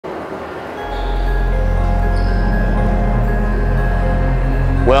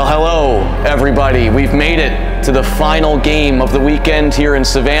everybody. We've made it to the final game of the weekend here in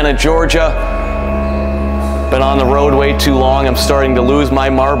Savannah, Georgia. Been on the road way too long. I'm starting to lose my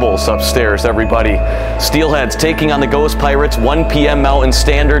marbles upstairs, everybody. Steelheads taking on the Ghost Pirates, 1 p.m. Mountain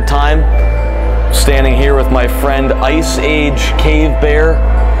Standard Time. Standing here with my friend Ice Age Cave Bear.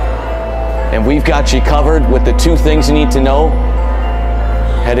 And we've got you covered with the 2 things you need to know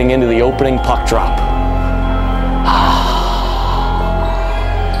heading into the opening puck drop.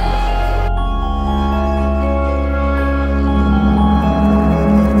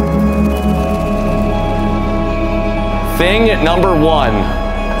 Thing number 1,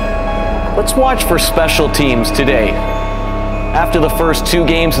 let's watch for special teams today. After the first 2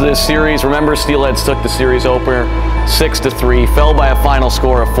 games of this series, remember Steelheads took the series opener 6-3, fell by a final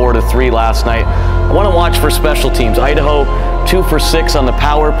score of 4-3 last night. I want to watch for special teams. Idaho 2 for 6 on the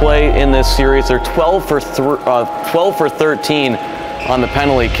power play in this series. They're 12 for 13 on the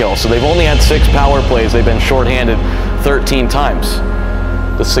penalty kill. So they've only had 6 power plays. They've been shorthanded 13 times.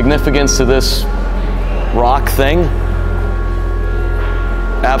 The significance to this rock thing,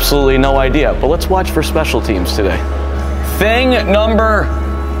 absolutely no idea, but let's watch for special teams today. Thing number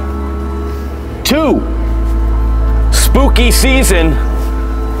 2, spooky season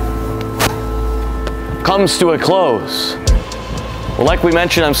comes to a close. Well, like we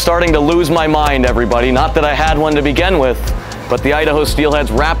mentioned, I'm starting to lose my mind, everybody. Not that I had one to begin with, but the Idaho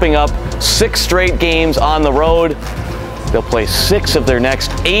Steelheads wrapping up 6 straight games on the road. They'll play 6 of their next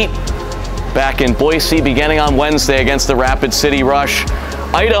 8 back in Boise, beginning on Wednesday against the Rapid City Rush.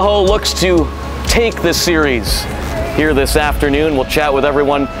 Idaho looks to take the series here this afternoon. We'll chat with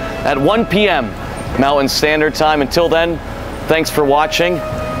everyone at 1 p.m. Mountain Standard Time. Until then, thanks for watching.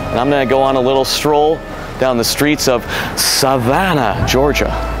 And I'm going to go on a little stroll down the streets of Savannah, Georgia.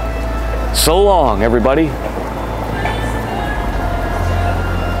 So long, everybody.